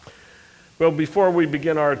Well, before we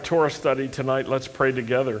begin our Torah study tonight, let's pray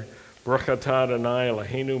together. Baruch atah Adonai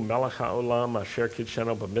Eloheinu melech haolam asher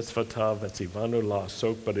kitshenu b'mitzvotav v'tzivanu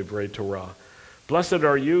la'asok b'divrei Torah. Blessed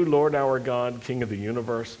are you, Lord our God, King of the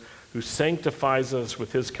universe, who sanctifies us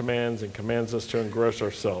with his commands and commands us to engross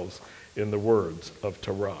ourselves in the words of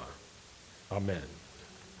Torah. Amen.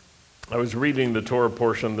 I was reading the Torah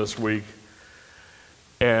portion this week,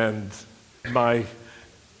 and my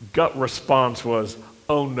gut response was,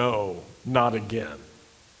 oh no, not again.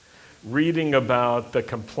 Reading about the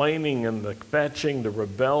complaining and the fetching, the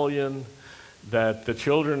rebellion that the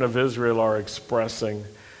children of Israel are expressing.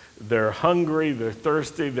 They're hungry, they're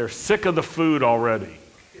thirsty, they're sick of the food already.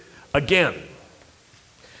 Again.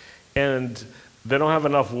 And they don't have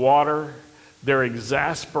enough water, they're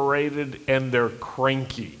exasperated, and they're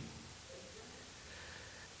cranky.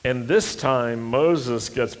 And this time, Moses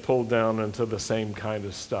gets pulled down into the same kind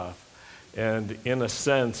of stuff. And in a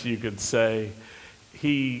sense, you could say,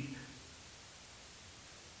 he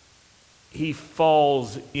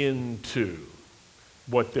falls into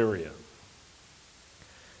what they're in.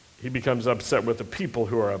 He becomes upset with the people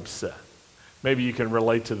who are upset. Maybe you can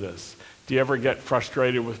relate to this. Do you ever get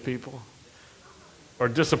frustrated with people? Or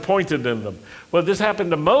disappointed in them? Well, this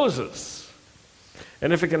happened to Moses.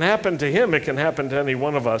 And if it can happen to him, it can happen to any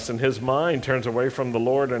one of us. And his mind turns away from the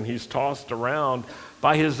Lord, and he's tossed around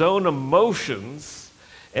by his own emotions,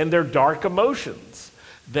 and they're dark emotions.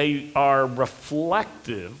 They are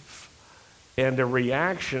reflective and a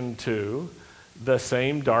reaction to the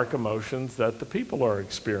same dark emotions that the people are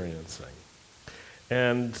experiencing.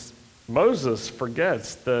 And Moses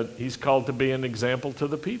forgets that he's called to be an example to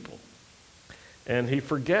the people. And he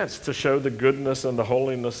forgets to show the goodness and the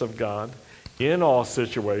holiness of God in all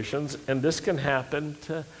situations, and this can happen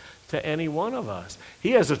to any one of us.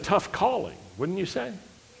 He has a tough calling, wouldn't you say?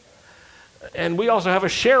 And we also have a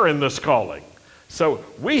share in this calling. So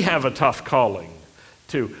we have a tough calling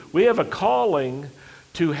too. We have a calling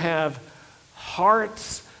to have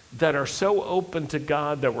hearts that are so open to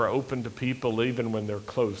God that we're open to people even when they're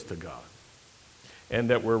close to God.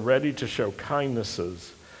 And that we're ready to show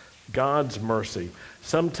kindnesses, God's mercy.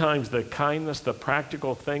 Sometimes the kindness, the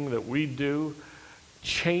practical thing that we do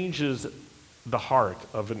changes the heart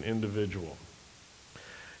of an individual.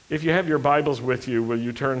 If you have your Bibles with you, will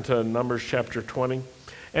you turn to Numbers chapter 20?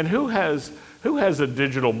 And who has a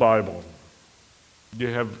digital Bible? Do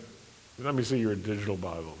you have, let me see your digital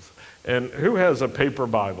Bibles. And who has a paper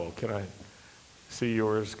Bible? Can I see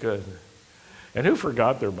yours? Good. And who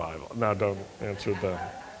forgot their Bible? No, don't answer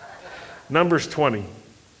that. Numbers 20.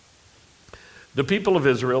 The people of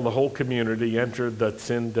Israel, the whole community, entered the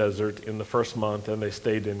Sin desert in the first month, and they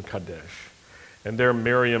stayed in Kadesh. And there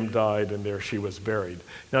Miriam died, and there she was buried.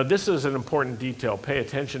 Now, this is an important detail. Pay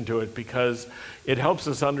attention to it, because it helps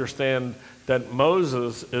us understand that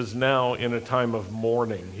Moses is now in a time of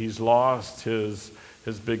mourning. He's lost his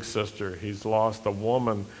big sister. He's lost a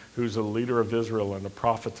woman who's a leader of Israel and a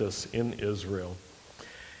prophetess in Israel.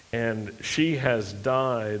 And she has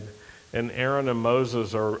died. And Aaron and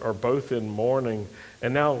Moses are both in mourning.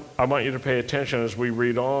 And now I want you to pay attention as we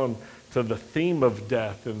read on to the theme of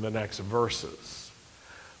death in the next verses.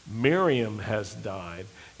 Miriam has died.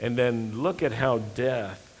 And then look at how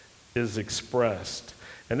death is expressed.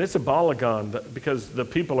 And it's a balagan because the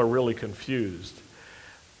people are really confused.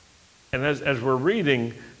 And as we're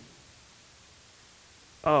reading,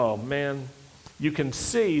 oh man, you can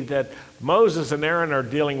see that Moses and Aaron are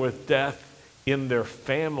dealing with death in their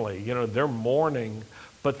family. You know, they're mourning,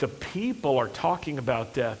 but the people are talking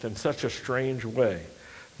about death in such a strange way.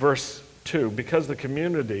 Verse 2, because the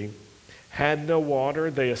community had no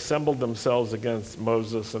water, they assembled themselves against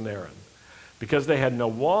Moses and Aaron. Because they had no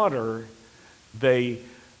water, they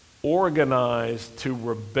organized to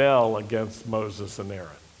rebel against Moses and Aaron.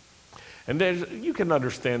 And you can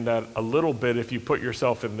understand that a little bit if you put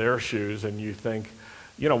yourself in their shoes and you think,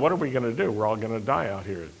 you know, what are we going to do? We're all going to die out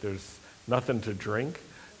here. There's nothing to drink.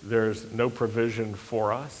 There's no provision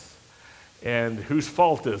for us. And whose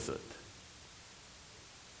fault is it?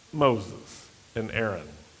 Moses and Aaron.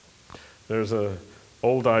 There's an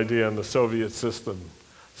old idea in the Soviet system.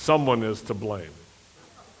 Someone is to blame.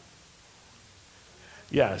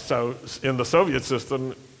 Yeah, so in the Soviet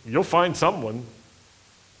system, you'll find someone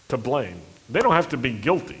to blame. They don't have to be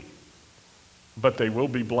guilty, but they will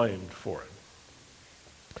be blamed for it.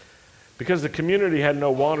 Because the community had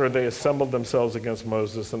no water, they assembled themselves against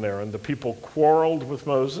Moses and Aaron. The people quarreled with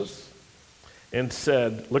Moses and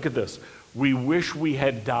said, look at this, we wish we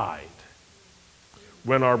had died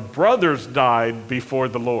when our brothers died before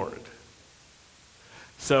the Lord.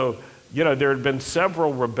 So there had been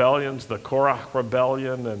several rebellions, the Korach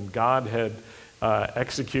rebellion, and God had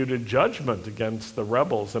executed judgment against the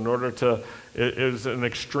rebels in order to, it was an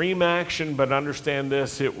extreme action, but understand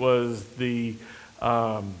this, it was the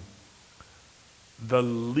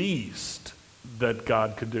least that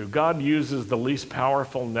God could do. God uses the least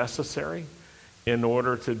powerful necessary in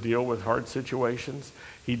order to deal with hard situations.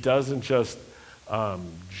 He doesn't just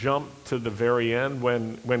jump to the very end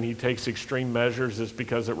when he takes extreme measures. It's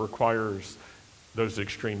because it requires those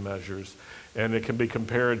extreme measures. And it can be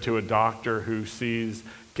compared to a doctor who sees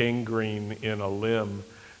gangrene in a limb,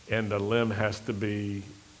 and the limb has to be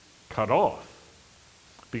cut off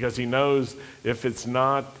because he knows if it's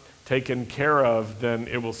not taken care of, then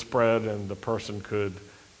it will spread and the person could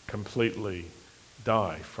completely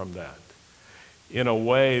die from that. In a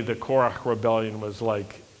way, the Korach rebellion was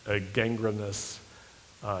like a gangrenous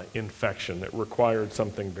infection. It required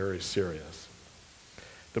something very serious.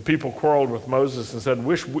 The people quarreled with Moses and said,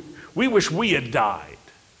 we wish we had died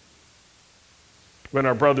when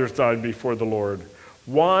our brothers died before the Lord.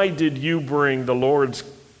 Why did you bring the Lord's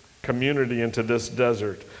community into this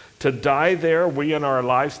desert? To die there, we and our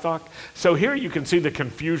livestock? So here you can see the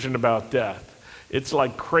confusion about death. It's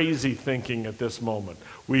like crazy thinking at this moment.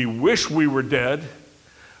 We wish we were dead.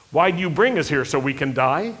 Why do you bring us here, so we can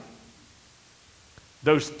die?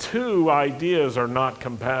 Those two ideas are not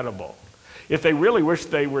compatible. If they really wish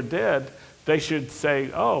they were dead, they should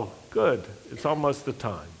say, oh, good, it's almost the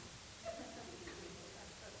time.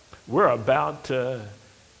 We're about to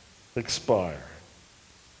expire.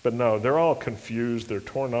 But no, they're all confused, they're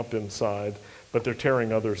torn up inside, but they're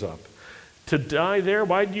tearing others up. To die there?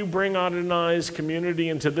 Why do you bring Adonai's community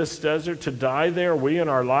into this desert? To die there, we and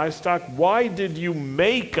our livestock? Why did you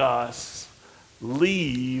make us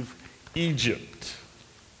leave Egypt?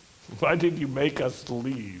 Why did you make us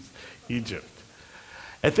leave Egypt?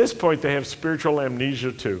 At this point, they have spiritual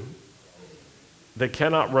amnesia too. They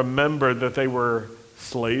cannot remember that they were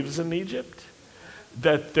slaves in Egypt,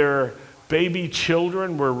 that their baby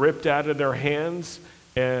children were ripped out of their hands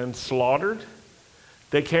and slaughtered.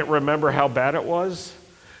 They can't remember how bad it was.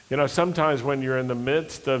 Sometimes when you're in the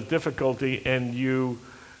midst of difficulty and you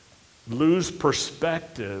lose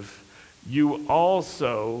perspective, you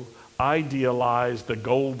also idealize the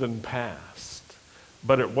golden past.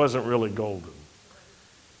 But it wasn't really golden.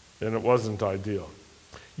 And it wasn't ideal.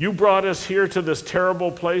 You brought us here to this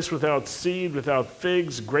terrible place without seed, without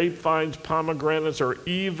figs, grapevines, pomegranates, or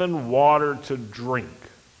even water to drink.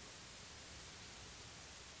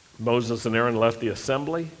 Moses and Aaron left the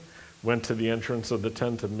assembly, went to the entrance of the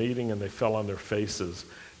tent of meeting, and they fell on their faces.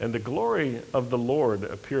 And the glory of the Lord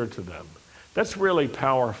appeared to them. That's really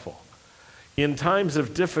powerful. In times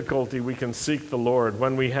of difficulty, we can seek the Lord.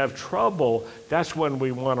 When we have trouble, that's when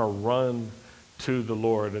we want to run to the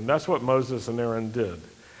Lord. And that's what Moses and Aaron did.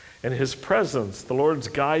 And his presence, the Lord's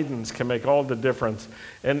guidance, can make all the difference.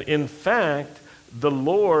 And in fact, the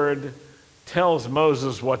Lord tells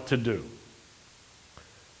Moses what to do.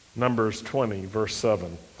 Numbers 20, verse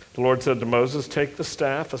 7. The Lord said to Moses, take the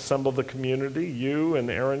staff, assemble the community, you and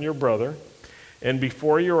Aaron your brother, and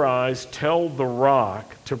before your eyes tell the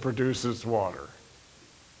rock to produce its water.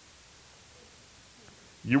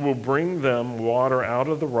 You will bring them water out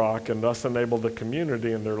of the rock and thus enable the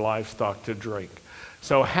community and their livestock to drink.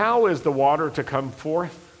 So how is the water to come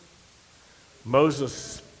forth? Moses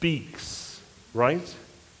speaks, right?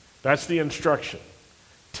 That's the instruction.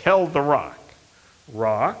 Tell the rock.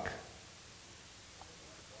 Rock,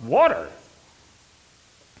 water.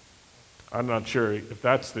 I'm not sure if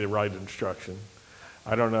that's the right instruction.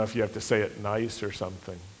 I don't know if you have to say it nice or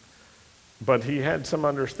something. But he had some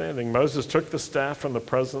understanding. Moses took the staff from the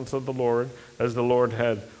presence of the Lord as the Lord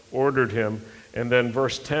had ordered him. And then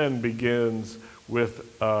verse 10 begins with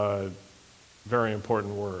a very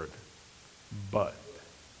important word. But.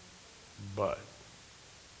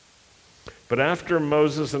 But after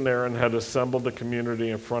Moses and Aaron had assembled the community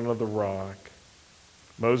in front of the rock,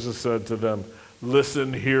 Moses said to them,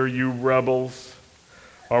 listen here, you rebels.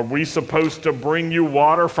 Are we supposed to bring you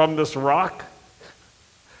water from this rock?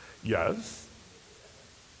 Yes.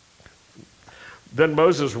 Then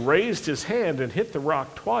Moses raised his hand and hit the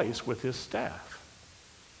rock twice with his staff.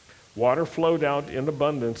 Water flowed out in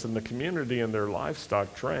abundance, and the community and their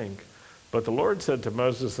livestock drank. But the Lord said to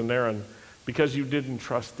Moses and Aaron, because you didn't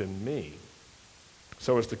trust in me,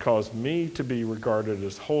 so as to cause me to be regarded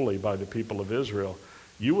as holy by the people of Israel,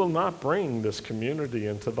 you will not bring this community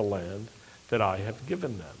into the land that I have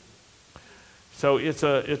given them. So it's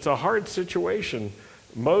a hard situation.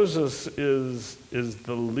 Moses is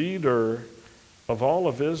the leader of all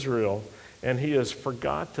of Israel, and he has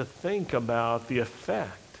forgot to think about the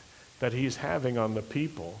effect that he's having on the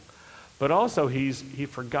people, but also he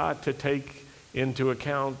forgot to take into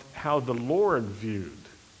account how the Lord viewed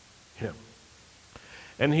him.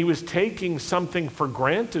 And he was taking something for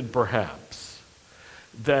granted, perhaps,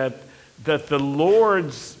 that the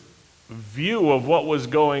Lord's view of what was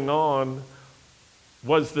going on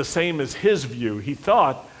was the same as his view. He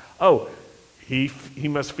thought, oh, he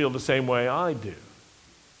must feel the same way I do.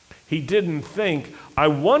 He didn't think, I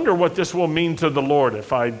wonder what this will mean to the Lord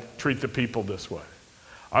if I treat the people this way.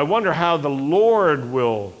 I wonder how the Lord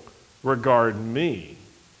will regard me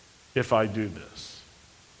if I do this.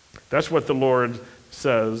 That's what the Lord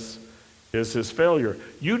says is his failure.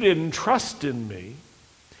 You didn't trust in me,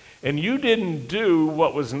 and you didn't do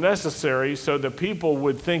what was necessary so that people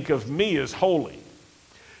would think of me as holy.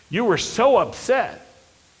 You were so upset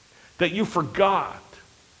that you forgot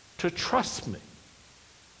to trust me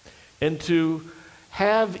and to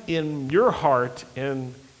have in your heart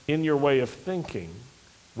and in your way of thinking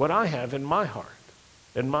what I have in my heart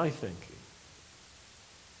and my thinking.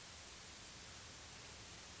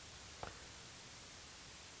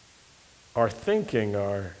 Our thinking,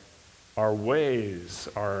 our ways,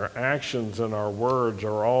 our actions, and our words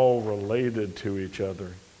are all related to each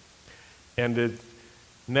other. And it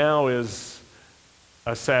now is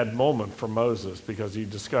a sad moment for Moses because he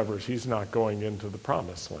discovers he's not going into the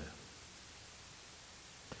promised land.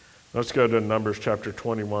 Let's go to Numbers chapter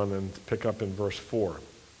 21 and pick up in verse 4.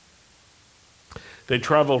 They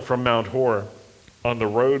traveled from Mount Hor on the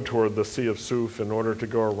road toward the Sea of Suf in order to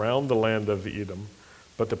go around the land of Edom,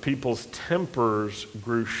 but the people's tempers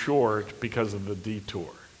grew short because of the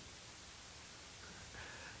detour.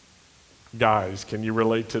 Guys, can you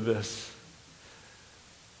relate to this?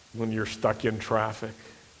 When you're stuck in traffic,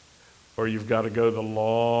 or you've got to go the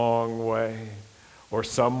long way, or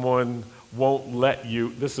someone won't let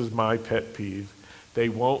you, this is my pet peeve, they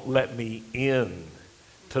won't let me in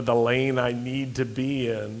to the lane I need to be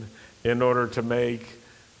in order to make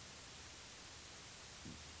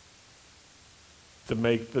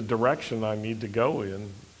the direction I need to go in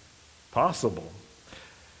possible.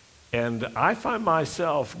 And I find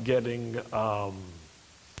myself getting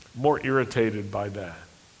more irritated by that.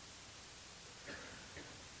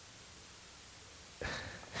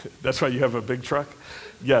 That's why you have a big truck?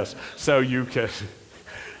 Yes. So you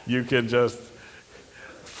can just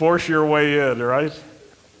force your way in, right?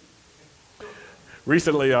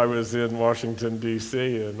 Recently I was in Washington,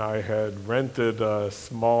 D.C., and I had rented a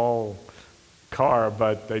small car,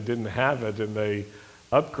 but they didn't have it, and they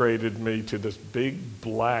upgraded me to this big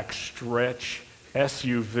black stretch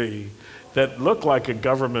SUV that looked like a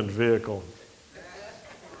government vehicle.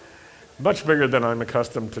 Much bigger than I'm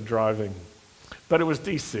accustomed to driving. But it was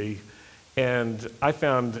D.C., and I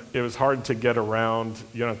found it was hard to get around,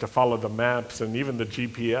 to follow the maps, and even the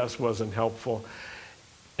GPS wasn't helpful.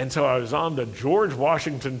 And so I was on the George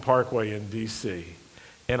Washington Parkway in D.C.,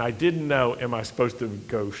 and I didn't know, am I supposed to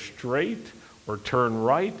go straight or turn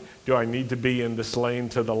right? Do I need to be in this lane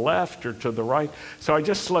to the left or to the right? So I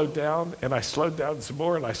just slowed down, and I slowed down some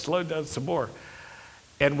more, and I slowed down some more.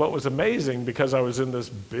 And what was amazing, because I was in this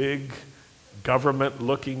big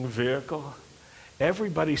government-looking vehicle,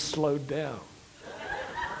 everybody slowed down.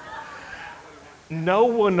 No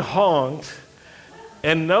one honked,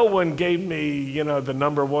 and no one gave me, the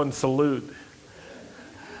number one salute.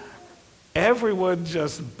 Everyone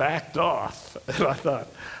just backed off. And I thought,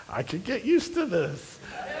 I could get used to this.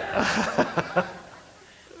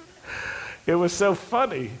 It was so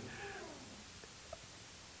funny.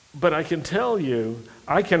 But I can tell you,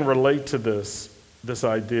 I can relate to this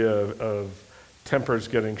idea of tempers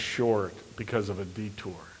getting short because of a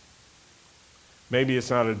detour. Maybe it's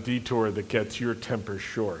not a detour that gets your temper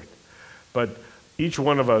short, but each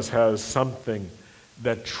one of us has something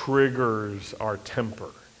that triggers our temper,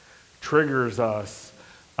 triggers us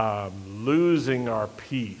losing our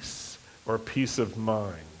peace or peace of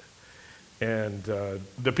mind. And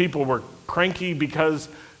the people were cranky because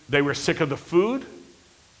they were sick of the food.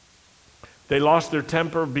 They lost their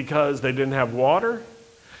temper because they didn't have water.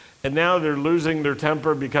 And now they're losing their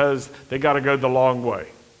temper because they got to go the long way.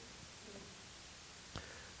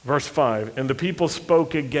 Verse 5, and the people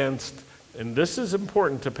spoke against, and this is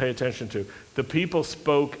important to pay attention to, the people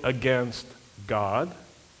spoke against God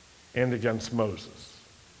and against Moses.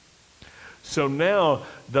 So now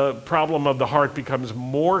the problem of the heart becomes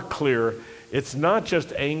more clear. It's not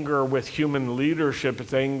just anger with human leadership,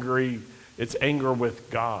 it's anger with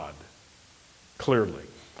God, clearly.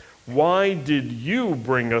 Why did you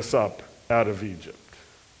bring us up out of Egypt?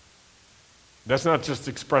 That's not just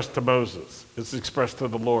expressed to Moses, it's expressed to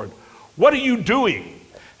the Lord. What are you doing?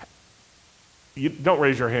 You don't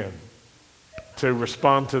raise your hand. to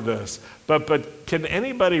respond to this. But can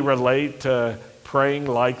anybody relate to praying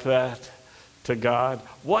like that to God?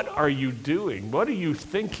 What are you doing? What are you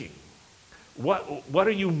thinking? What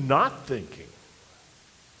are you not thinking?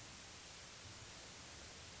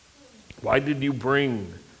 Why did you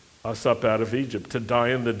bring us up out of Egypt to die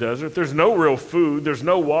in the desert? There's no real food, there's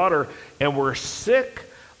no water, and we're sick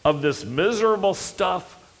of this miserable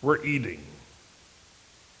stuff we're eating.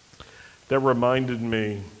 That reminded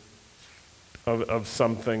me of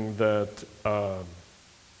something that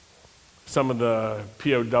some of the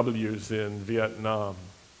POWs in Vietnam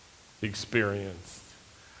experienced.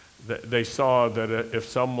 They saw that if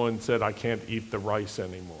someone said, I can't eat the rice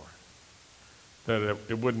anymore, that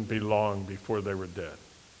it wouldn't be long before they were dead.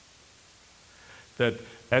 That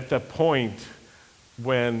at the point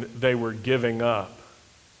when they were giving up,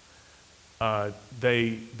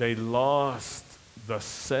 they lost the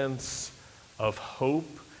sense of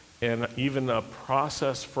hope and even a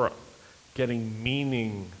process for getting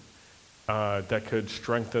meaning that could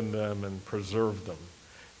strengthen them and preserve them.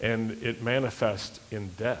 And it manifests in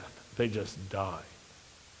death. They just died.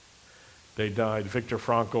 They died. Viktor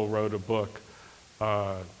Frankl wrote a book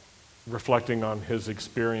reflecting on his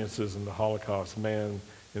experiences in the Holocaust, Man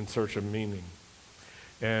in Search of Meaning.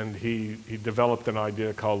 And he developed an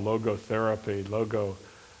idea called logotherapy,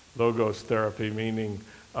 logos therapy, meaning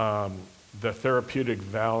the therapeutic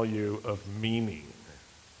value of meaning.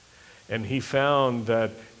 And he found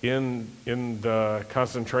that in the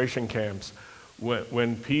concentration camps,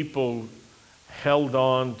 when people held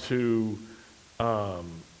on to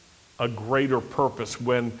a greater purpose,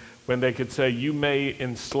 when they could say, you may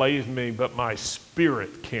enslave me, but my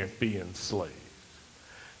spirit can't be enslaved.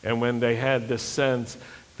 And when they had this sense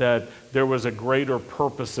that there was a greater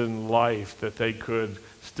purpose in life that they could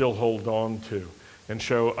still hold on to and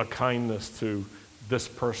show a kindness to this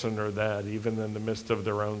person or that, even in the midst of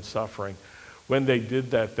their own suffering. When they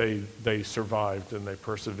did that, they survived and they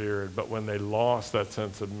persevered. But when they lost that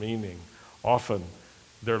sense of meaning, often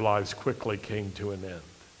their lives quickly came to an end.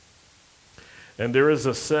 And there is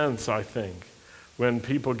a sense, I think, when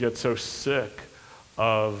people get so sick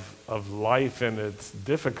of life and its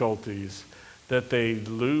difficulties that they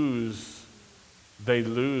lose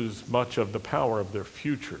much of the power of their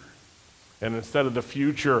future. And instead of the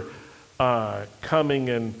future coming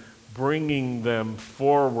and bringing them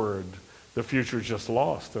forward, the future is just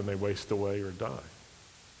lost and they waste away or die.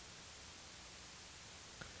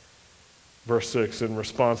 Verse 6, in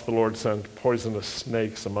response, the Lord sent poisonous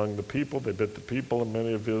snakes among the people. They bit the people, and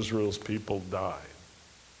many of Israel's people died.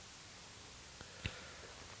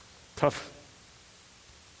 Tough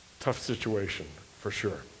situation, for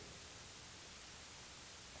sure.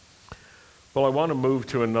 Well, I want to move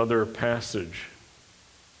to another passage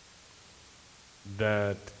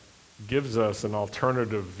that gives us an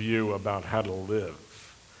alternative view about how to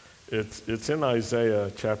live. It's in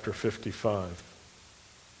Isaiah chapter 55.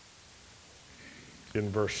 In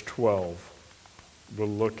verse 12. We'll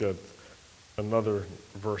look at another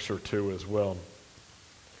verse or two as well.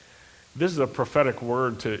 This is a prophetic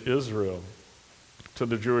word to Israel, to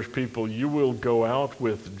the Jewish people. You will go out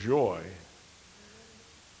with joy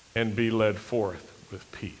and be led forth with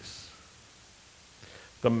peace.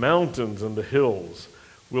 The mountains and the hills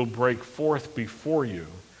will break forth before you.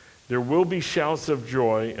 There will be shouts of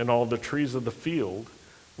joy, and all the trees of the field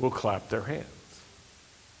will clap their hands.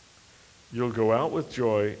 You'll go out with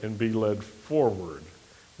joy and be led forward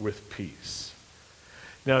with peace.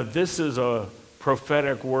 Now, this is a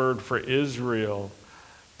prophetic word for Israel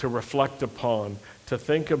to reflect upon, to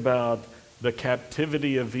think about the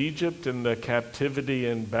captivity of Egypt and the captivity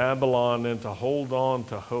in Babylon, and to hold on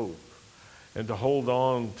to hope and to hold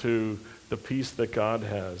on to the peace that God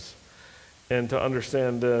has. And to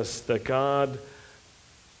understand this, that God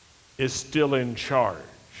is still in charge,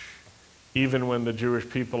 even when the Jewish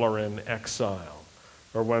people are in exile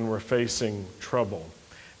or when we're facing trouble.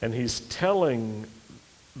 And he's telling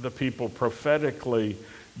the people prophetically,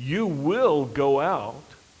 you will go out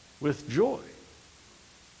with joy.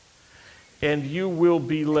 And you will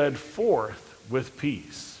be led forth with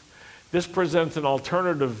peace. This presents an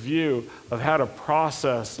alternative view of how to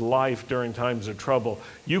process life during times of trouble.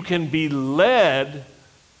 You can be led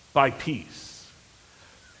by peace.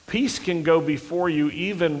 Peace can go before you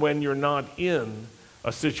even when you're not in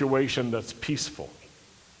a situation that's peaceful.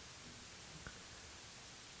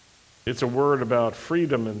 It's a word about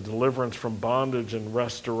freedom and deliverance from bondage and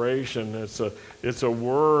restoration. It's a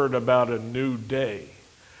word about a new day.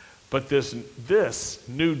 But this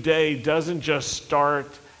new day doesn't just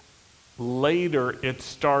start later, it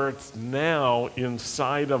starts now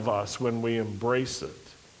inside of us when we embrace it.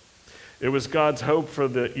 It was God's hope for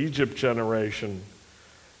the Egypt generation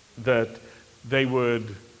that they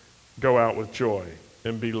would go out with joy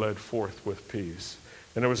and be led forth with peace.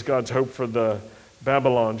 And it was God's hope for the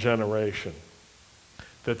Babylon generation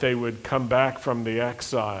that they would come back from the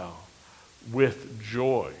exile with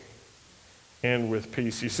joy and with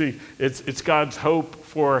peace. You see, it's God's hope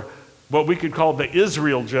for what we could call the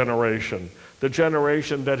Israel generation, the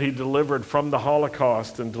generation that he delivered from the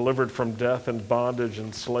Holocaust and delivered from death and bondage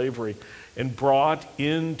and slavery and brought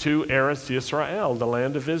into Eretz Yisrael, the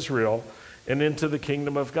land of Israel, and into the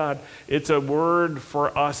kingdom of God. It's a word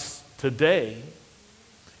for us today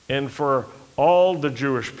and for all the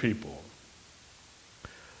Jewish people.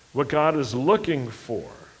 What God is looking for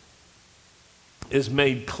is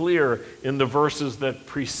made clear in the verses that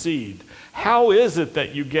precede. How is it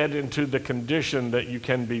that you get into the condition that you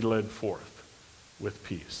can be led forth with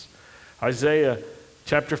peace? Isaiah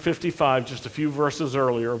chapter 55, just a few verses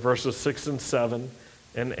earlier, verses 6 and 7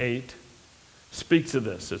 and 8, speaks of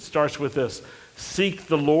this. It starts with this: seek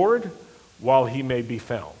the Lord while he may be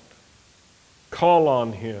found. Call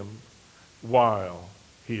on him while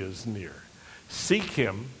he is near. Seek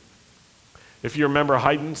him. If you remember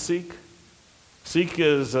hide and seek, seek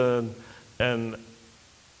is an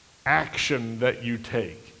action that you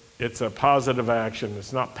take. It's a positive action.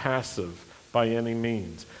 It's not passive by any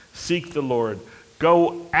means. Seek the Lord.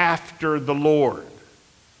 Go after the Lord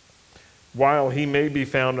while he may be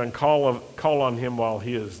found, and call on him while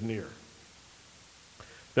he is near.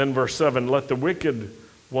 Then verse 7, let the wicked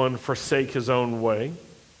one forsake his own way,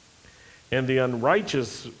 and the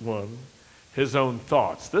unrighteous one his own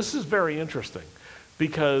thoughts. This is very interesting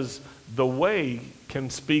because the way can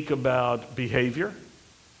speak about behavior,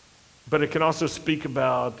 but it can also speak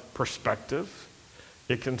about perspective.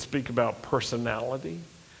 It can speak about personality.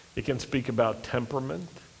 It can speak about temperament.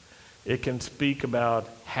 It can speak about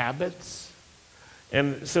habits.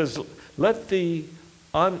 And it says, let the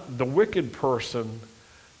wicked person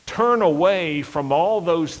turn away from all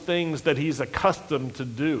those things that he's accustomed to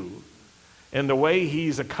do and the way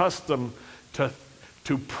he's accustomed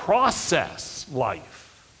to process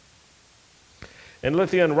life. And let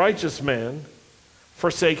the unrighteous man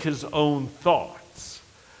forsake his own thoughts,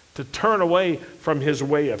 to turn away from his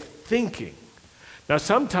way of thinking. Now,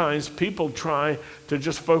 sometimes people try to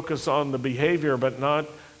just focus on the behavior but not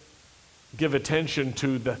give attention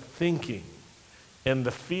to the thinking and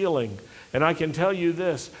the feeling. And I can tell you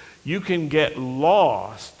this, you can get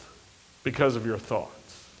lost because of your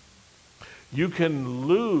thoughts. You can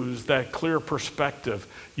lose that clear perspective.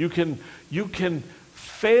 You can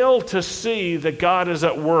fail to see that God is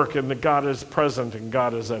at work and that God is present and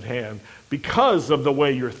God is at hand because of the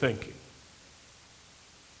way you're thinking.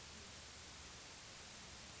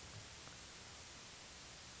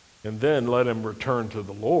 And then let him return to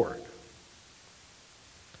the Lord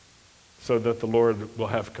so that the Lord will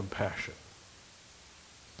have compassion.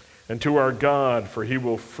 And to our God, for he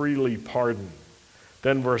will freely pardon.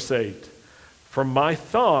 Then verse 8, for my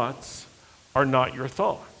thoughts are not your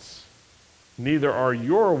thoughts, neither are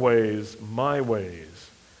your ways my ways,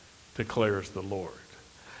 declares the Lord.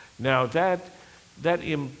 Now that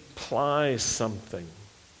implies something,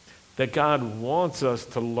 that God wants us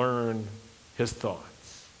to learn his thoughts.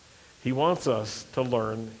 He wants us to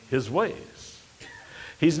learn his ways.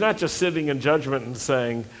 He's not just sitting in judgment and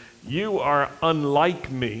saying, you are unlike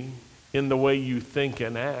me in the way you think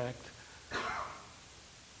and act.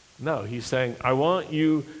 No, he's saying, I want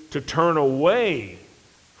you to turn away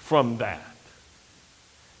from that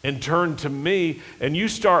and turn to me, and you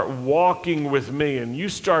start walking with me, and you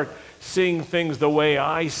start seeing things the way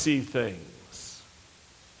I see things.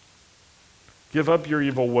 Give up your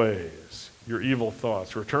evil ways, your evil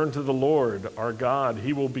thoughts. Return to the Lord, our God.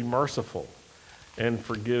 He will be merciful and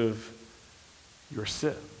forgive your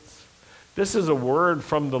sins. This is a word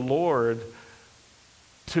from the Lord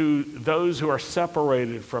to those who are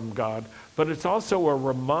separated from God, but it's also a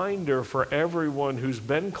reminder for everyone who's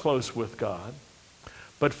been close with God,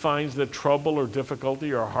 but finds that trouble or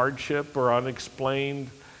difficulty or hardship or unexplained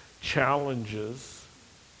challenges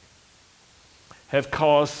have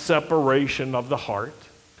caused separation of the heart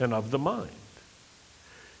and of the mind.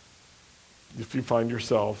 If you find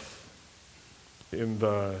yourself in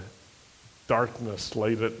the darkness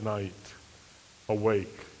late at night,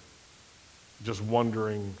 awake, just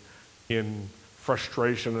wondering in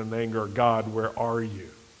frustration and anger, God, where are you?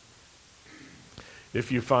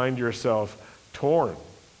 If you find yourself torn,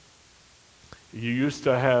 you used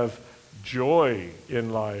to have joy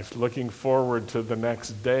in life, looking forward to the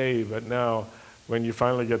next day, but now when you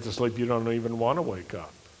finally get to sleep, you don't even want to wake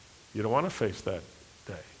up. You don't want to face that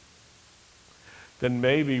day. then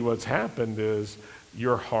maybe what's happened is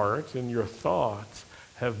your heart and your thoughts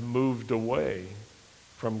have moved away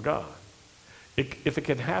from God. If it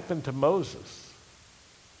can happen to Moses,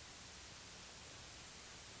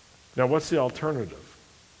 now what's the alternative?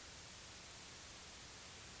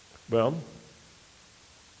 Well,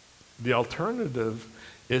 the alternative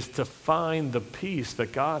is to find the peace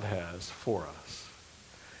that God has for us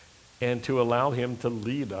and to allow him to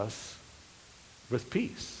lead us with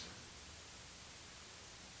peace.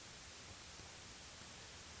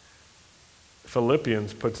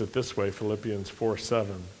 Philippians puts it this way, Philippians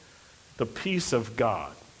 4:7. The peace of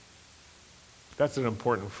God. That's an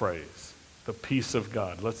important phrase. The peace of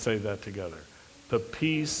God. Let's say that together. The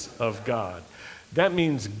peace of God. That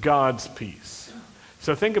means God's peace.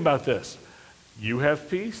 So think about this. You have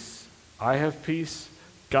peace, I have peace,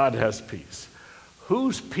 God has peace.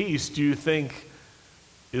 Whose peace do you think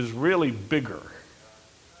is really bigger?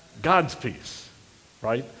 God's peace,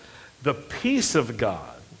 right? The peace of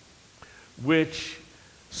God, which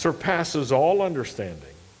surpasses all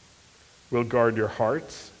understanding, will guard your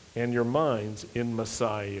hearts and your minds in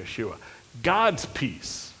Messiah Yeshua. God's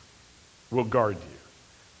peace will guard you.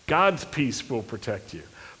 God's peace will protect you.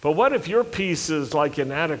 But what if your peace is like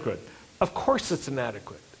inadequate? Of course it's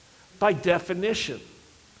inadequate. By definition,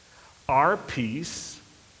 our peace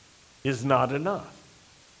is not enough.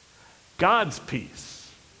 God's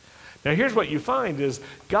peace. Now here's what you find is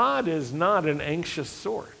God is not an anxious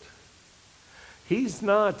sort. He's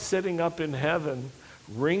not sitting up in heaven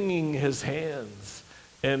wringing his hands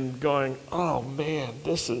and going, oh man,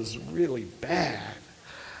 this is really bad.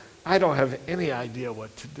 I don't have any idea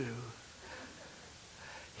what to do.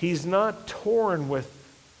 He's not torn with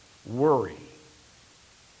worry.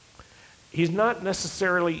 He's not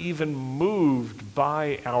necessarily even moved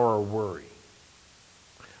by our worry.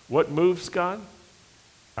 What moves God?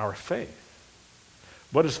 Our faith.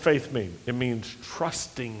 What does faith mean? It means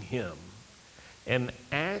trusting him and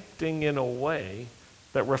acting in a way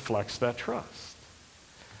that reflects that trust.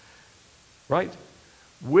 Right?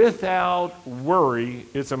 Without worry,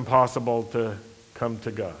 it's impossible to come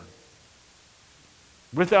to God.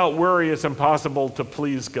 Without worry, it's impossible to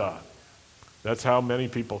please God. That's how many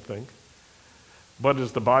people think. What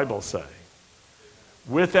does the Bible say?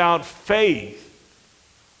 Without faith,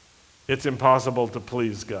 it's impossible to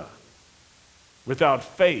please God. Without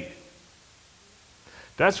faith.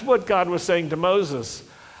 That's what God was saying to Moses.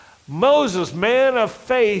 Moses, man of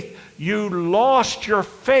faith, you lost your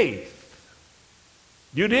faith.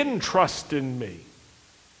 You didn't trust in me.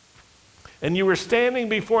 And you were standing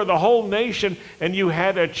before the whole nation and you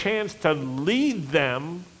had a chance to lead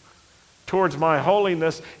them towards my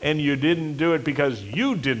holiness, and you didn't do it because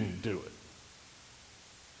you didn't do it.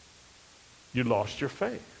 You lost your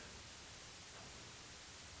faith.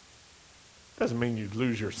 Doesn't mean you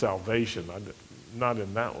lose your salvation, not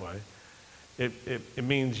in that way. It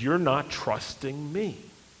means you're not trusting me.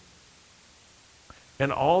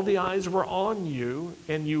 And all the eyes were on you,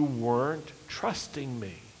 and you weren't trusting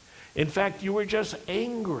me. In fact, you were just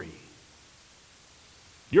angry.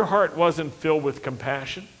 Your heart wasn't filled with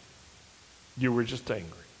compassion. You were just angry.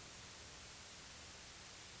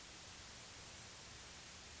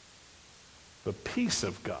 The peace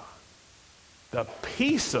of God,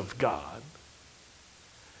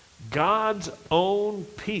 God's own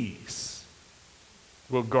peace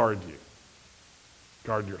will guard you.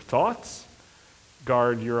 Guard your thoughts,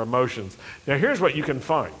 guard your emotions. Now here's what you can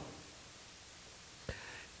find.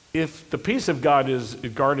 If the peace of God is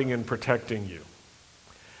guarding and protecting you,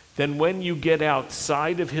 then when you get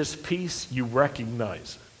outside of his peace, you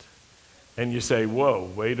recognize it. And you say, whoa,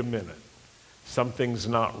 wait a minute. Something's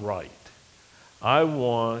not right. I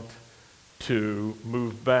want to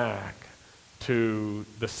move back to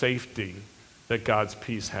the safety that God's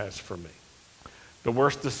peace has for me. The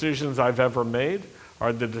worst decisions I've ever made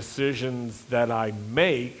are the decisions that I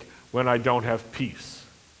make when I don't have peace.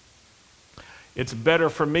 It's better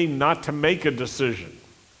for me not to make a decision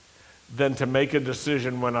than to make a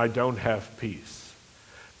decision when I don't have peace.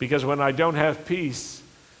 Because when I don't have peace,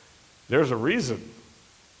 there's a reason.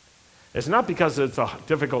 It's not because it's a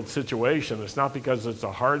difficult situation. It's not because it's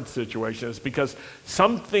a hard situation. It's because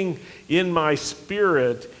something in my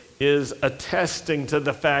spirit is attesting to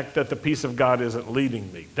the fact that the peace of God isn't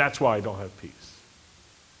leading me. That's why I don't have peace.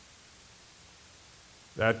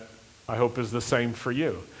 That, I hope, is the same for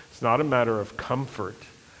you. It's not a matter of comfort.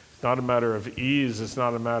 It's not a matter of ease. It's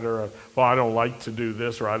not a matter of, well, I don't like to do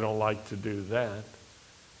this or I don't like to do that.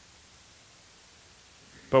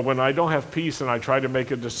 But when I don't have peace and I try to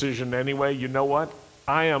make a decision anyway, you know what?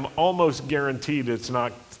 I am almost guaranteed it's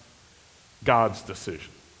not God's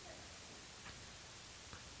decision.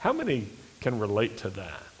 How many can relate to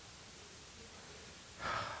that?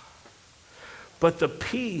 But the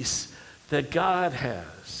peace that God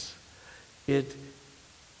has, it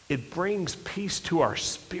brings peace to our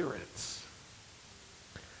spirits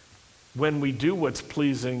when we do what's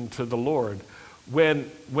pleasing to the Lord.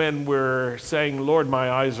 When we're saying, Lord, my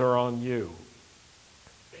eyes are on you.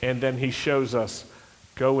 And then he shows us,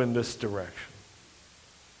 go in this direction.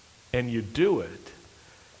 And you do it.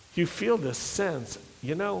 You feel this sense,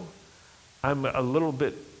 I'm a little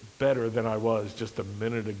bit better than I was just a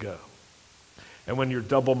minute ago. And when you're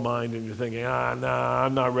double-minded and you're thinking, no,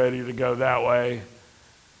 I'm not ready to go that way,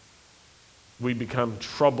 we become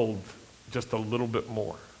troubled just a little bit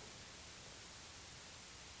more.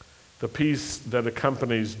 The peace that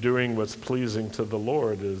accompanies doing what's pleasing to the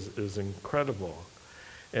Lord is incredible.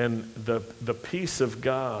 And the peace of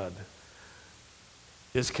God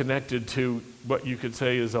is connected to what you could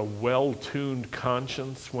say is a well-tuned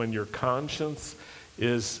conscience. When your conscience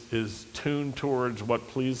is tuned towards what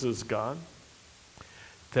pleases God,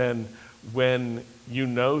 then when you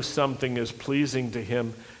know something is pleasing to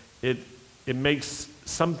him, it makes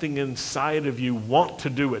something inside of you want to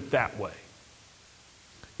do it that way.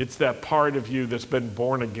 It's that part of you that's been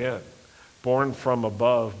born again, born from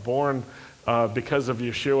above, born because of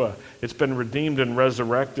Yeshua. It's been redeemed and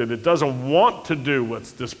resurrected. It doesn't want to do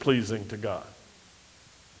what's displeasing to God.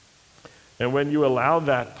 And when you allow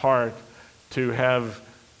that part to have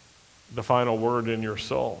the final word in your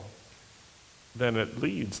soul, then it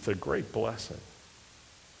leads to great blessing.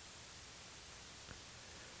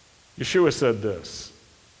 Yeshua said this,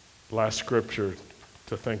 last scripture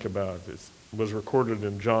to think about. It was recorded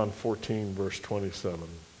in John 14, verse 27.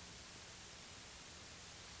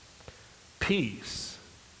 Peace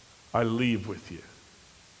I leave with you.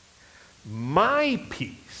 My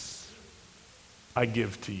peace I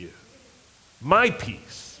give to you. My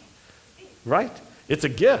peace. Right? It's a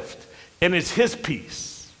gift. And it's his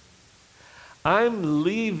peace. I'm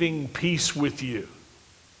leaving peace with you.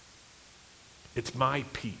 It's my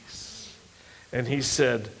peace. And he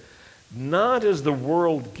said, not as the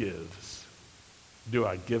world gives, do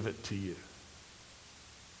I give it to you.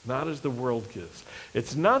 Not as the world gives.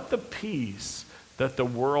 It's not the peace that the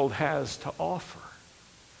world has to offer.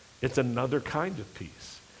 It's another kind of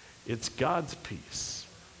peace. It's God's peace.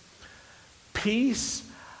 Peace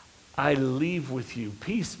I leave with you.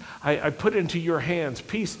 Peace I put into your hands.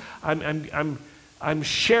 Peace I'm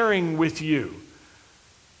sharing with you.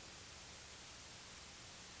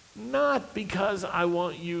 Not because I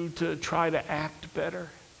want you to try to act better,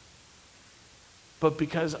 but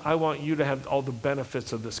because I want you to have all the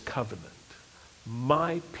benefits of this covenant.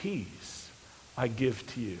 My peace I give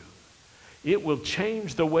to you. It will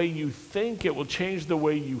change the way you think. It will change the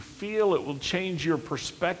way you feel. It will change your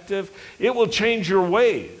perspective. It will change your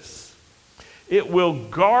ways. It will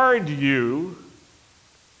guard you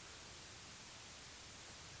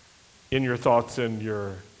in your thoughts and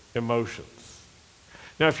your emotions.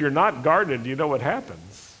 Now, if you're not guarded, you know what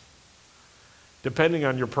happens. Depending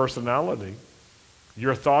on your personality,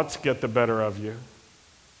 your thoughts get the better of you.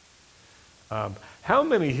 How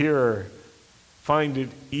many here find it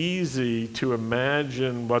easy to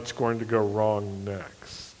imagine what's going to go wrong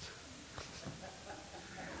next?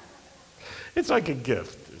 It's like a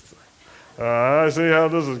gift. It's like, I see how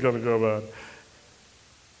this is going to go bad.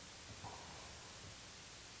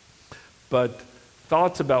 But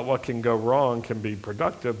thoughts about what can go wrong can be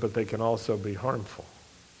productive, but they can also be harmful.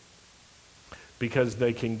 Because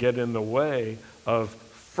they can get in the way of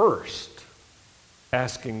first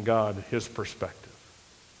asking God his perspective.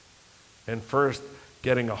 And first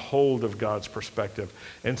getting a hold of God's perspective.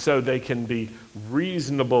 And so they can be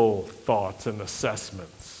reasonable thoughts and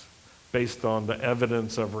assessments based on the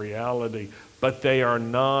evidence of reality, but they are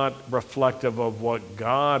not reflective of what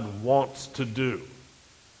God wants to do.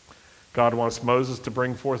 God wants Moses to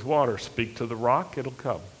bring forth water. Speak to the rock, it'll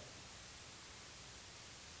come.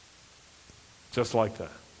 Just like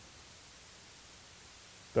that.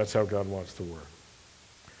 That's how God wants to work.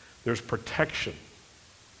 There's protection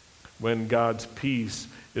when God's peace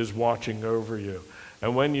is watching over you.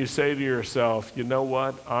 And when you say to yourself, you know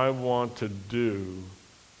what? I want to do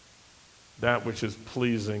that which is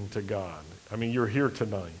pleasing to God. I mean, you're here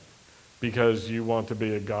tonight because you want to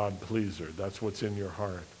be a God pleaser. That's what's in your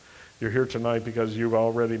heart. You're here tonight because you've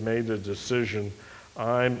already made a decision.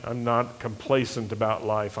 I'm not complacent about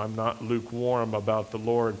life. I'm not lukewarm about the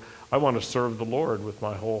Lord. I want to serve the Lord with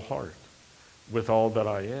my whole heart, with all that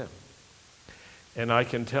I am. And I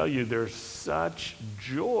can tell you there's such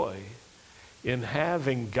joy in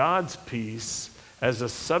having God's peace as a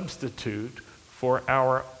substitute for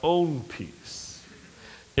our own peace.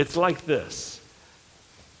 It's like this.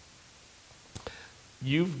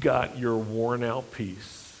 You've got your worn out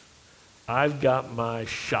peace. I've got my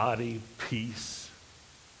shoddy peace.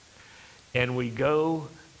 And we go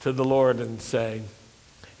to the Lord and say,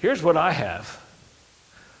 here's what I have.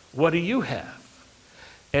 What do you have?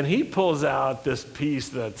 And he pulls out this peace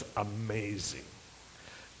that's amazing.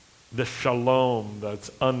 The shalom that's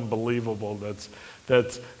unbelievable,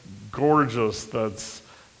 that's gorgeous, that's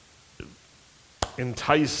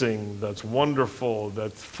enticing, that's wonderful,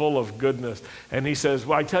 that's full of goodness. And he says,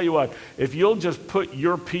 well, I tell you what, if you'll just put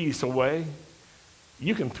your peace away,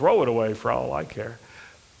 you can throw it away for all I care,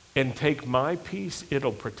 and take my peace,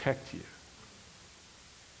 it'll protect you.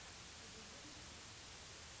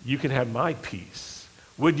 You can have my peace.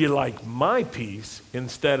 Would you like my peace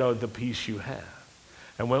instead of the peace you have?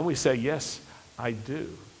 And when we say, yes, I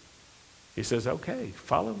do, he says, okay,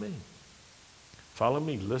 follow me. Follow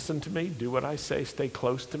me, listen to me, do what I say, stay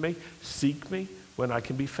close to me, seek me when I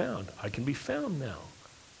can be found. I can be found now,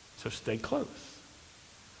 so stay close.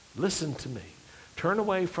 Listen to me. Turn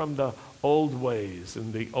away from the old ways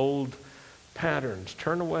and the old patterns.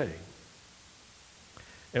 Turn away.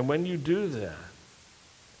 And when you do that,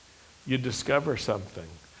 you discover something.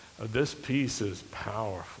 This peace is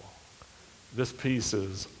powerful. This peace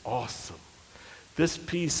is awesome. This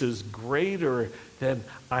peace is greater than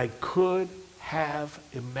I could have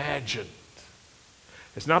imagined.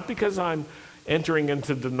 It's not because I'm entering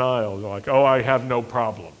into denial, like, oh, I have no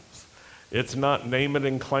problems. It's not name it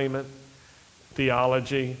and claim it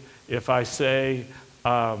theology. If I say,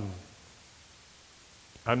 I'm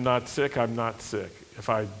not sick, I'm not sick. If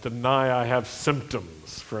I deny I have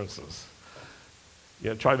symptoms, for instance.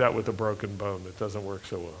 Yeah, try that with a broken bone. It doesn't work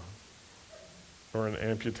so well. Or an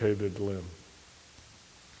amputated limb.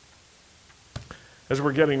 As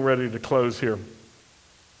we're getting ready to close here,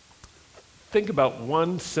 think about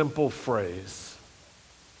one simple phrase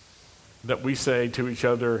that we say to each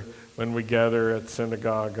other when we gather at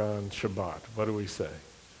synagogue on Shabbat. What do we say?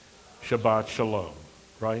 Shabbat Shalom,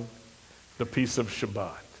 right? The peace of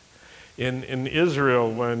Shabbat. In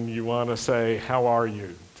Israel, when you want to say, how are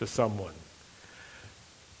you, to someone,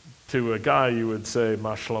 to a guy you would say,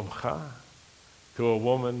 Ma shlomcha, to a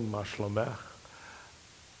woman, Ma shlomech.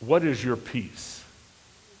 What is your peace?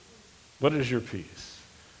 What is your peace?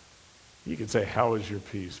 You could say, how is your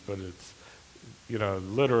peace? But it's,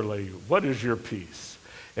 literally, what is your peace?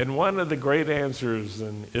 And one of the great answers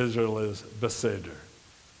in Israel is beseder,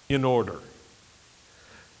 in order.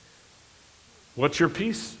 What's your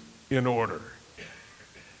peace? In order.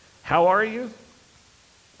 How are you?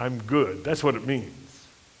 I'm good. That's what it means.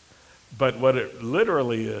 But what it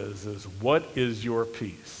literally is what is your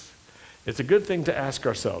peace? It's a good thing to ask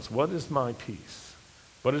ourselves, what is my peace?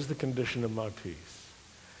 What is the condition of my peace?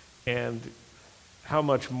 And how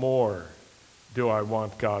much more do I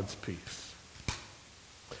want God's peace?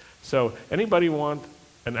 So, anybody want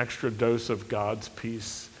an extra dose of God's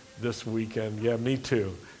peace this weekend? Yeah, me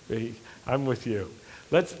too. I'm with you.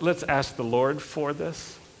 Let's ask the Lord for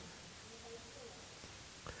this.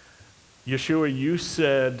 Yeshua, you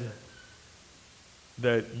said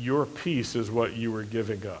that your peace is what you were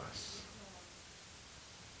giving us.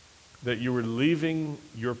 That you were leaving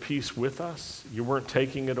your peace with us. You weren't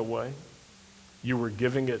taking it away. You were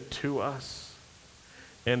giving it to us.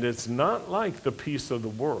 And it's not like the peace of the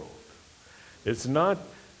world. It's not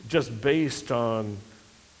just based on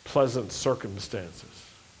pleasant circumstances.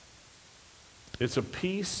 It's a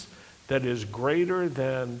peace that is greater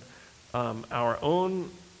than our own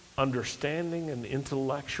understanding and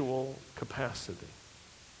intellectual capacity.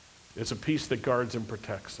 It's a peace that guards and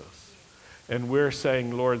protects us. And we're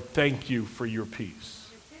saying, Lord, thank you for your peace.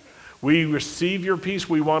 We receive your peace.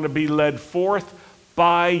 We want to be led forth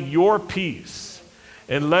by your peace.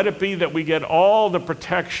 And let it be that we get all the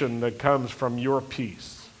protection that comes from your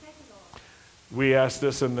peace. We ask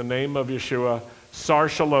this in the name of Yeshua, Sar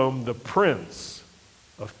Shalom, the Prince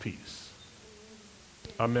of Peace.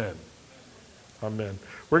 Amen. Amen.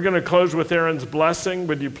 We're going to close with Aaron's blessing.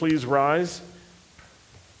 Would you please rise?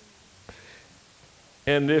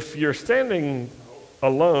 And if you're standing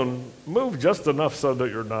alone, move just enough so that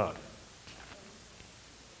you're not.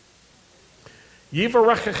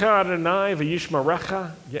 Yivarechecha Adonai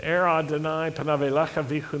v'yishmerecha, Ye'er Adonai panav elecha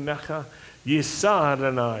v'chunecha, Yisa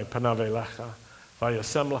Adonai panav elecha,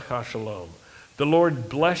 v'yasem lecha shalom. The Lord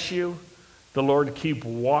bless you. The Lord keep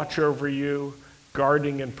watch over you,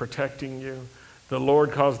 guarding and protecting you. The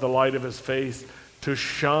Lord cause the light of his face to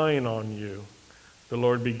shine on you. The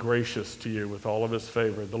Lord be gracious to you with all of his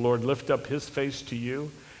favor. The Lord lift up his face to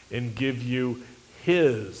you and give you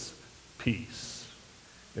his peace.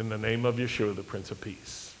 In the name of Yeshua, the Prince of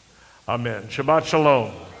Peace. Amen. Shabbat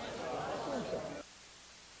shalom.